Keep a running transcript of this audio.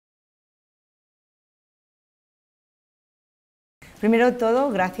Primero de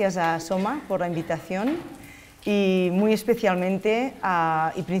todo, gracias a SOMA por la invitación y muy especialmente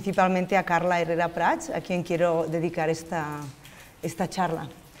y principalmente a Carla Herrera Prats, a quien quiero dedicar esta charla.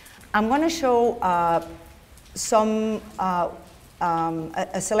 I'm going to show a selection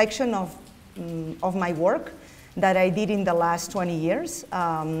of my work that I did in the last 20 years.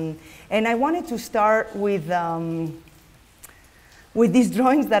 And I wanted to start with these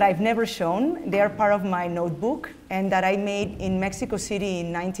drawings that I've never shown. They are part of my notebook and that I made in Mexico City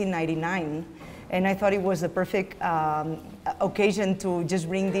in 1999. And I thought it was the perfect occasion to just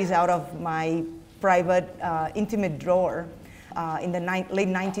bring these out of my private, intimate drawer. In the late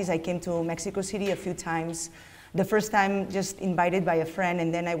 90s, I came to Mexico City a few times. The first time just invited by a friend,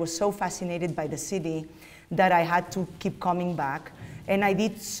 and then I was so fascinated by the city that I had to keep coming back. And I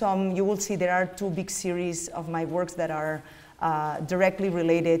did some, you will see there are two big series of my works that are directly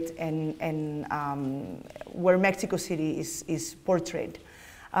related and where Mexico City is portrayed.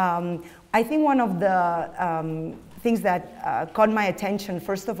 I think one of the things that caught my attention,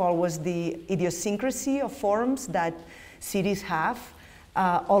 first of all, was the idiosyncrasy of forms that cities have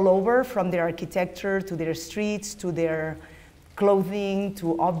all over, from their architecture to their streets to their clothing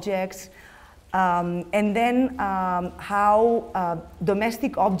to objects. And then how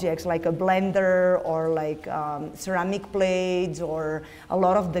domestic objects like a blender or like ceramic plates or a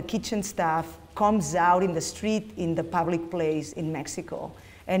lot of the kitchen stuff comes out in the street in the public place in Mexico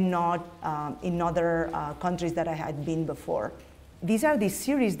and not in other countries that I had been before. These are the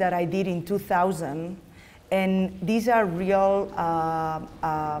series that I did in 2000, and these are real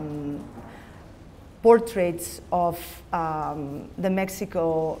portraits of the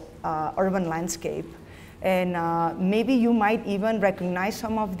Mexico urban landscape. And maybe you might even recognize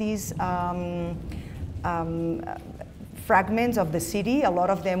some of these fragments of the city. A lot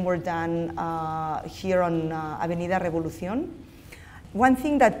of them were done here on Avenida Revolución. One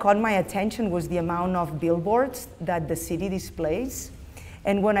thing that caught my attention was the amount of billboards that the city displays.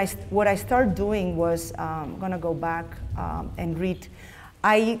 And what I started doing was, I'm gonna go back and read.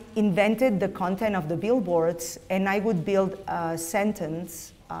 I invented the content of the billboards, and I would build a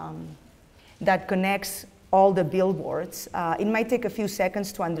sentence that connects all the billboards. It might take a few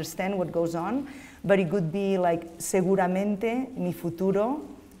seconds to understand what goes on, but it could be like, seguramente mi futuro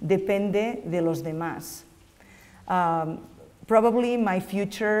depende de los demás. Probably my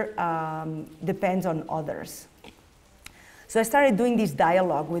future depends on others. So I started doing this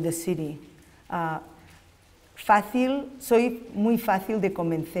dialogue with the city. Soy muy fácil de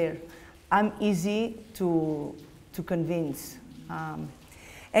convencer. I'm easy to convince.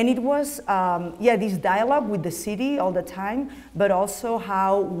 And it was, this dialogue with the city all the time, but also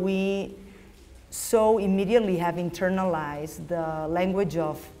how we so immediately have internalized the language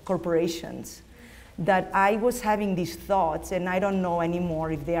of corporations, that I was having these thoughts, and I don't know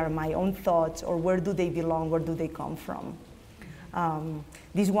anymore if they are my own thoughts or where do they belong, where do they come from.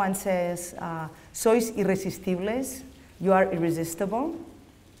 This one says, sois irresistibles, you are irresistible.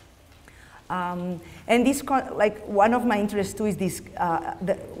 And this, like, one of my interests too is this,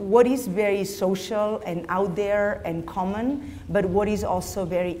 what is very social and out there and common, but what is also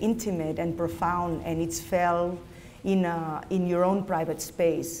very intimate and profound, and it's felt in your own private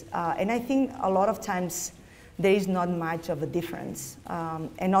space. And I think a lot of times there is not much of a difference,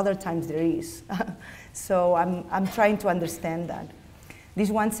 and other times there is. So I'm trying to understand that. This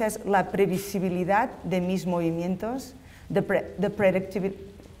one says, la previsibilidad de mis movimientos, the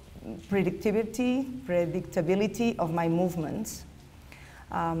predictability of my movements.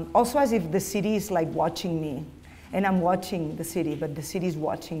 Also as if the city is like watching me, and I'm watching the city, but the city is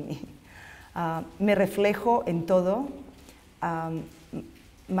watching me. Me reflejo en todo.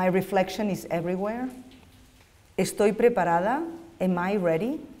 My reflection is everywhere. Estoy preparada. Am I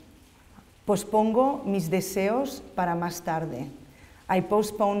ready? Pospongo mis deseos para más tarde. I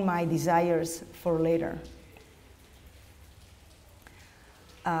postpone my desires for later.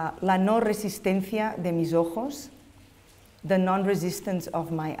 La no resistencia de mis ojos. The non-resistance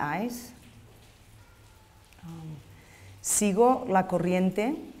of my eyes. Sigo la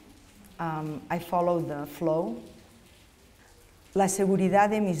corriente. I follow the flow. La seguridad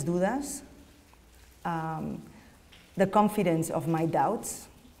de mis dudas. The confidence of my doubts.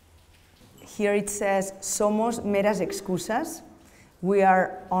 Here it says, somos meras excusas. We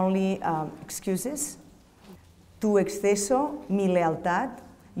are only excuses. Tu exceso, mi lealtad.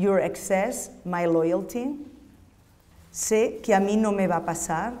 Your excess, my loyalty. Sé que a mí no me va a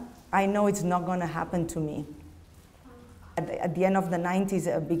pasar. I know it's not going to happen to me. At the end of the 90s,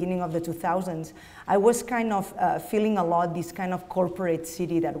 beginning of the 2000s, I was kind of feeling a lot this kind of corporate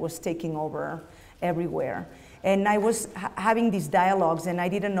city that was taking over everywhere. And I was having these dialogues, and I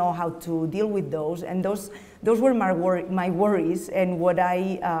didn't know how to deal with those. And those were my worries, and what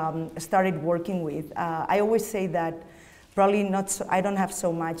I started working with. I always say that probably not. I don't have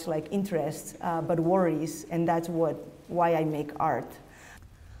so much like interests, but worries, and that's why I make art.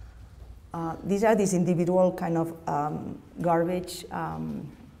 These are these individual kind of garbage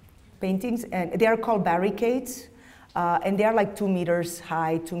paintings, and they are called barricades, and they are like 2 meters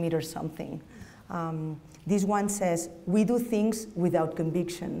high, 2 meters something. This one says, "We do things without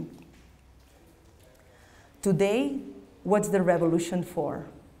conviction." Today, what's the revolution for?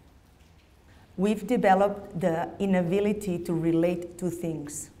 We've developed the inability to relate to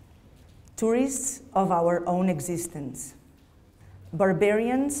things. Tourists of our own existence.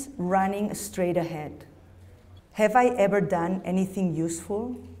 Barbarians running straight ahead. Have I ever done anything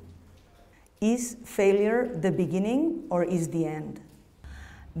useful? Is failure the beginning or is the end?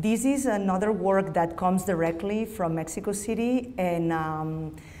 This is another work that comes directly from Mexico City, and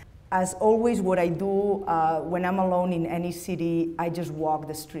as always, what I do when I'm alone in any city, I just walk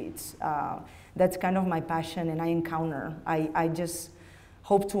the streets. That's kind of my passion, and I encounter. I just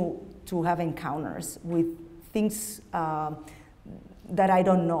hope to have encounters with things that I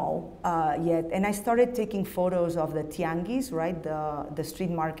don't know yet. And I started taking photos of the tianguis, right, the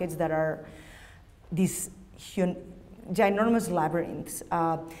street markets that are these ginormous labyrinths.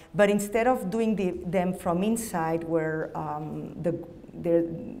 But instead of doing them from inside where the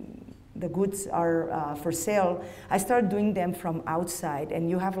goods are for sale, I started doing them from outside. And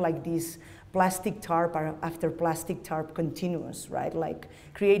you have like these plastic tarp after plastic tarp continuous, right? Like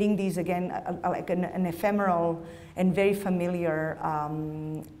creating these, again, like an ephemeral and very familiar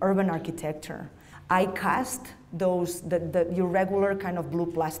urban architecture. I cast those, your regular kind of blue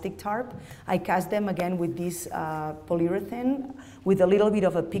plastic tarp, I cast them again with this polyurethane with a little bit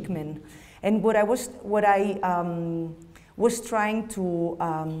of a pigment. And what I was trying to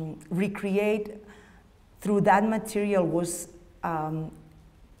recreate through that material was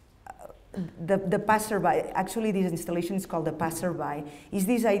the passerby. Actually, this installation is called the passerby. Is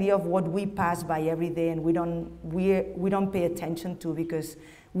this idea of what we pass by every day and we don't pay attention to because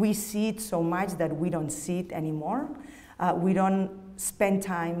we see it so much that we don't see it anymore. We don't spend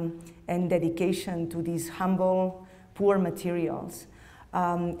time and dedication to these humble, poor materials.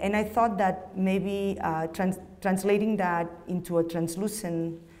 And I thought that maybe translating that into a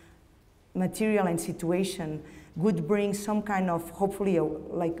translucent material and situation would bring some kind of, hopefully,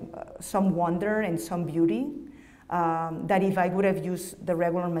 some wonder and some beauty that if I would have used the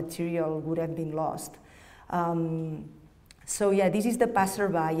regular material would have been lost. So yeah, this is the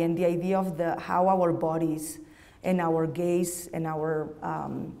passerby and the idea of how our bodies and our gaze and our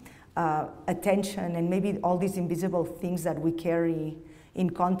attention and maybe all these invisible things that we carry in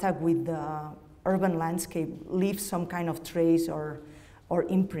contact with the urban landscape leave some kind of trace or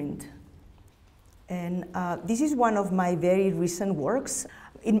imprint. And this is one of my very recent works.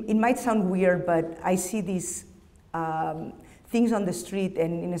 It might sound weird, but I see these things on the street,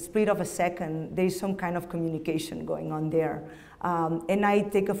 and in a split of a second, there is some kind of communication going on there. And I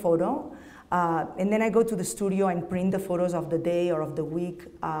take a photo, and then I go to the studio and print the photos of the day or of the week,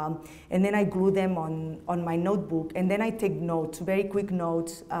 and then I glue them on my notebook, and then I take notes, very quick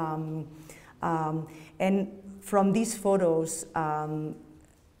notes. And from these photos,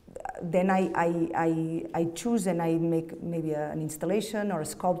 then I choose and I make maybe an installation or a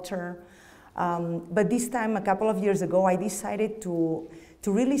sculpture. But this time, a couple of years ago, I decided to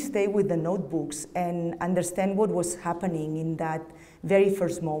really stay with the notebooks and understand what was happening in that very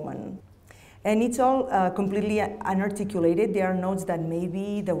first moment. And it's all completely unarticulated. There are notes that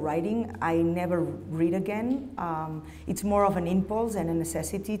maybe the writing I never read again. It's more of an impulse and a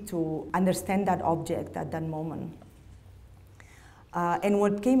necessity to understand that object at that moment. And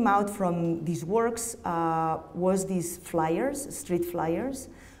what came out from these works was these flyers, street flyers,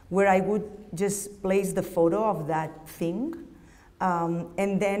 where I would just place the photo of that thing,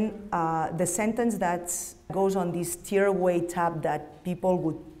 and then the sentence that goes on this tearaway tab that people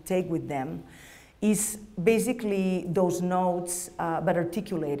would take with them is basically those notes, but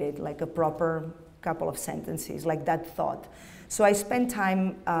articulated like a proper couple of sentences, like that thought. So I spent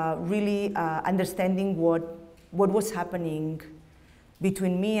time really understanding what was happening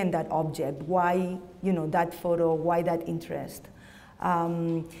between me and that object, why that photo, why that interest.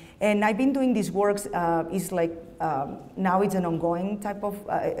 And I've been doing these works, is like, now it's an ongoing type of,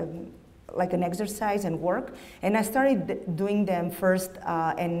 like an exercise and work. And I started doing them first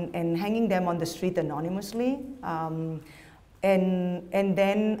and hanging them on the street anonymously. And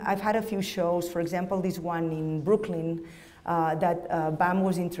then I've had a few shows, for example, this one in Brooklyn, that BAM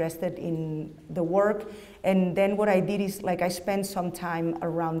was interested in the work. And then what I did is, like, I spent some time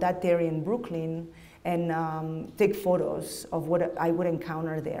around that area in Brooklyn and take photos of what I would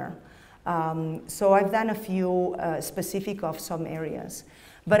encounter there. So I've done a few specific of some areas,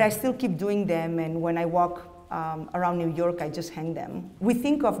 but I still keep doing them, and when I walk around New York, I just hang them. We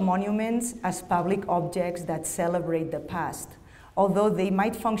think of monuments as public objects that celebrate the past. Although they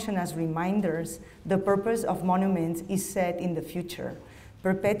might function as reminders, the purpose of monuments is set in the future,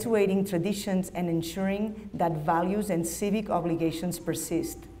 perpetuating traditions and ensuring that values and civic obligations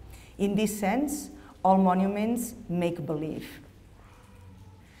persist. In this sense, all monuments make believe.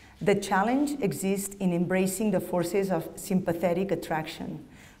 The challenge exists in embracing the forces of sympathetic attraction,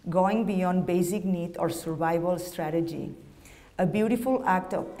 going beyond basic need or survival strategy, a beautiful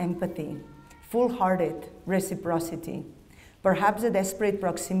act of empathy, full-hearted reciprocity, perhaps a desperate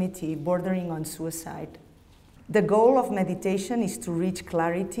proximity bordering on suicide. The goal of meditation is to reach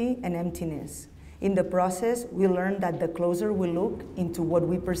clarity and emptiness. In the process, we learn that the closer we look into what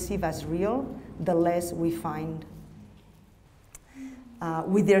we perceive as real, the less we find.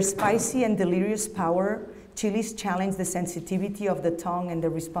 With their spicy and delirious power, chilies challenge the sensitivity of the tongue and the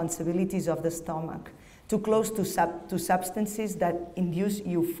responsibilities of the stomach. Too close to substances that induce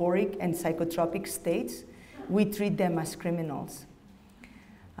euphoric and psychotropic states, we treat them as criminals.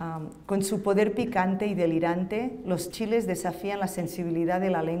 Con su poder picante y delirante, los chiles desafían la sensibilidad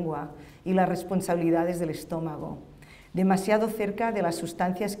de la lengua y las responsabilidades del estómago. Demasiado cerca de las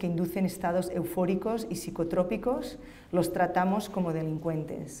sustancias que inducen estados eufóricos y psicotrópicos, los tratamos como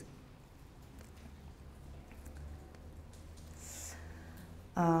delincuentes.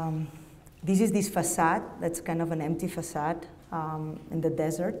 This is this facade, that's kind of an empty facade in the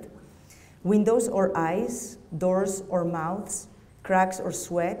desert. Windows or eyes, doors or mouths, cracks or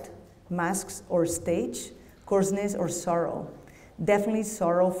sweat, masks or stage, coarseness or sorrow. Definitely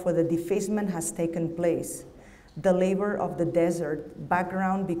sorrow, for the defacement has taken place. The labor of the desert,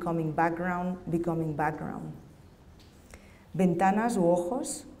 background becoming background, becoming background. Ventanas u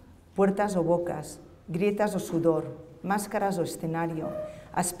ojos, puertas o bocas, grietas o sudor, máscaras o escenario,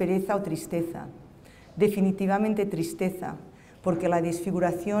 aspereza o tristeza. Definitivamente tristeza, porque la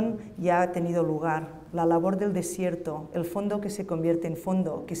desfiguración ya ha tenido lugar, la labor del desierto, el fondo que se convierte en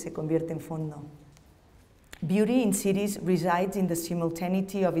fondo, que se convierte en fondo. Beauty in cities resides in the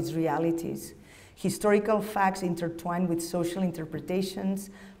simultaneity of its realities. Historical facts intertwine with social interpretations,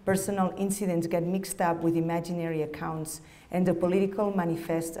 personal incidents get mixed up with imaginary accounts, and the political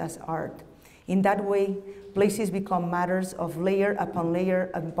manifests as art. In that way, places become matters of layer upon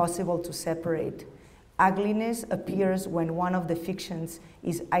layer impossible to separate. Ugliness appears when one of the fictions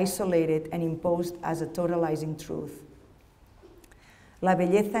is isolated and imposed as a totalizing truth. La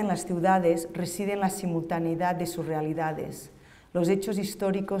belleza en las ciudades reside en la simultaneidad de sus realidades. Los hechos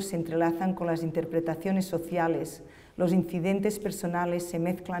históricos se entrelazan con las interpretaciones sociales, los incidentes personales se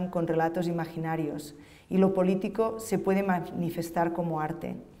mezclan con relatos imaginarios y lo político se puede manifestar como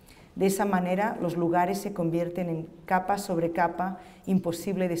arte. De esa manera, los lugares se convierten en capa sobre capa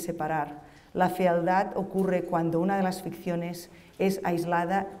imposible de separar. La fealdad ocurre cuando una de las ficciones es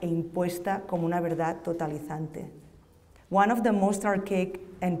aislada e impuesta como una verdad totalizante. One of the most archaic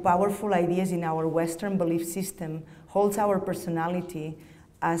and powerful ideas in our Western belief system holds our personality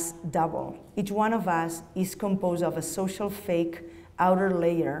as double. Each one of us is composed of a social fake outer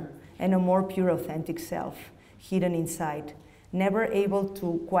layer and a more pure authentic self, hidden inside. Never able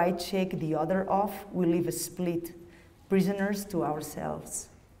to quite shake the other off, we live a split, prisoners to ourselves.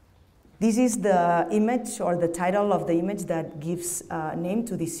 This is the image, or the title of the image, that gives name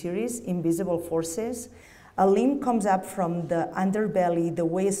to this series, Invisible Forces. A limb comes up from the underbelly the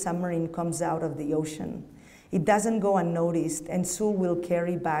way a submarine comes out of the ocean. It doesn't go unnoticed, and soon will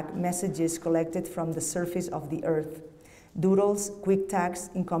carry back messages collected from the surface of the earth. Doodles, quick tags,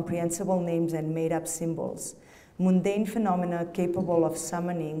 incomprehensible names, and made-up symbols. Mundane phenomena capable of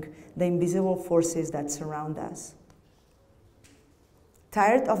summoning the invisible forces that surround us.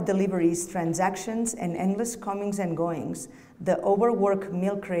 Tired of deliveries, transactions, and endless comings and goings, the overworked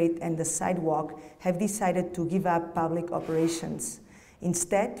milk crate and the sidewalk have decided to give up public operations.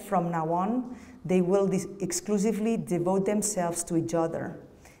 Instead, from now on, they will exclusively devote themselves to each other.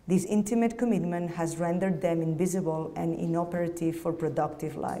 This intimate commitment has rendered them invisible and inoperative for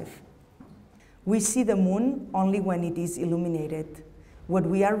productive life. We see the moon only when it is illuminated. What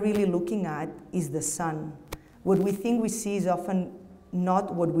we are really looking at is the sun. What we think we see is often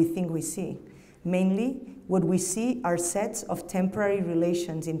not what we think we see. Mainly, what we see are sets of temporary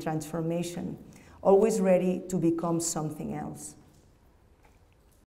relations in transformation, always ready to become something else.